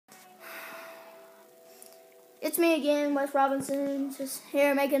It's me again, Wes Robinson, just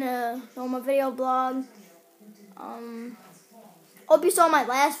here making a normal video blog. Hope you saw my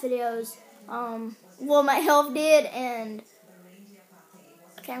last videos. Well, my health did, and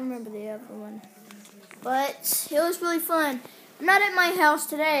I can't remember the other one. But it was really fun. I'm not at my house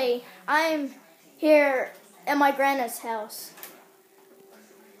today. I'm here at my Granna's house.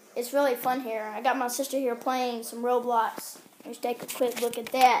 It's really fun here. I got my sister here playing some Roblox. Let's take a quick look at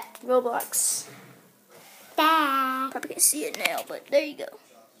that. Roblox. Probably can't see it now, but there you go.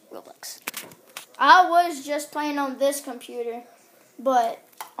 Roblox. I was just playing on this computer, but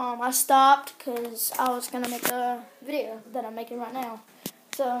I stopped because I was going to make a video that I'm making right now.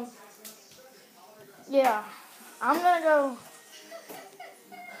 So, yeah. I'm going to go...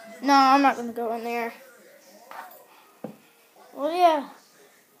 No, I'm not going to go in there. Well, yeah.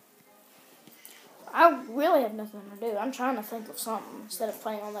 I really have nothing to do. I'm trying to think of something instead of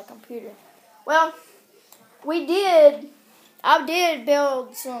playing on that computer. Well, I did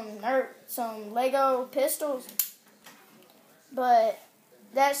build some Lego pistols, but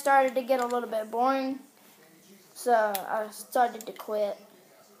that started to get a little bit boring, so I started to quit.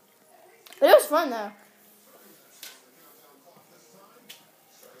 But it was fun though.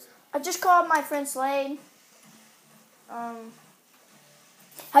 I just called my friend Slade.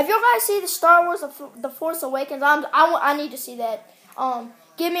 Have you guys seen the Star Wars The Force Awakens? I need to see that.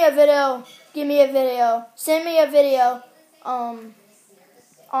 Give me a video. Send me a video on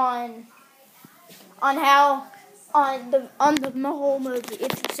the whole movie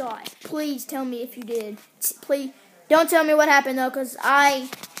if you saw it. Please tell me if you did. Please don't tell me what happened though, because I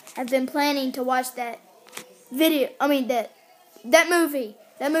have been planning to watch that video. I mean that movie.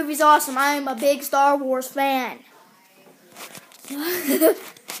 That movie's awesome. I am a big Star Wars fan.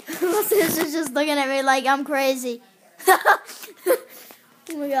 My sister's just looking at me like I'm crazy.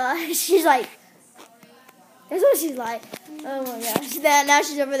 Oh my gosh, she's like, that's what she's like. Oh my gosh, now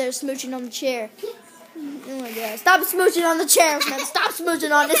she's over there smooching on the chair. Oh my gosh, stop smooching on the chair, man. Stop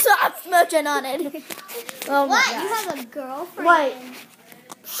smooching on it. Stop smooching on it. Oh my gosh. You have a girlfriend? Wait.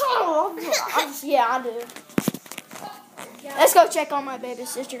 Yeah, I do. Let's go check on my baby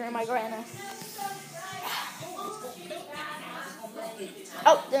sister and my Granna.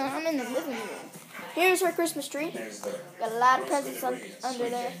 Oh, I'm in the living room. Here's her Christmas tree. Got a lot of presents under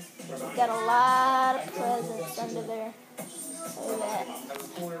there. Got a lot of presents under there. Look at that.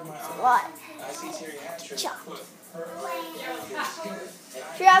 It's a lot. Chopped.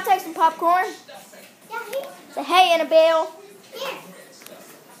 Sure, I'll take some popcorn. Say hey, Annabelle. Here.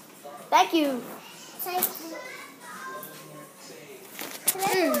 Thank you. Thank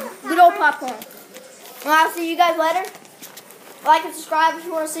you. Good old popcorn. Well, I'll see you guys later. Like and subscribe if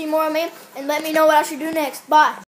you want to see more of me, and let me know what I should do next. Bye.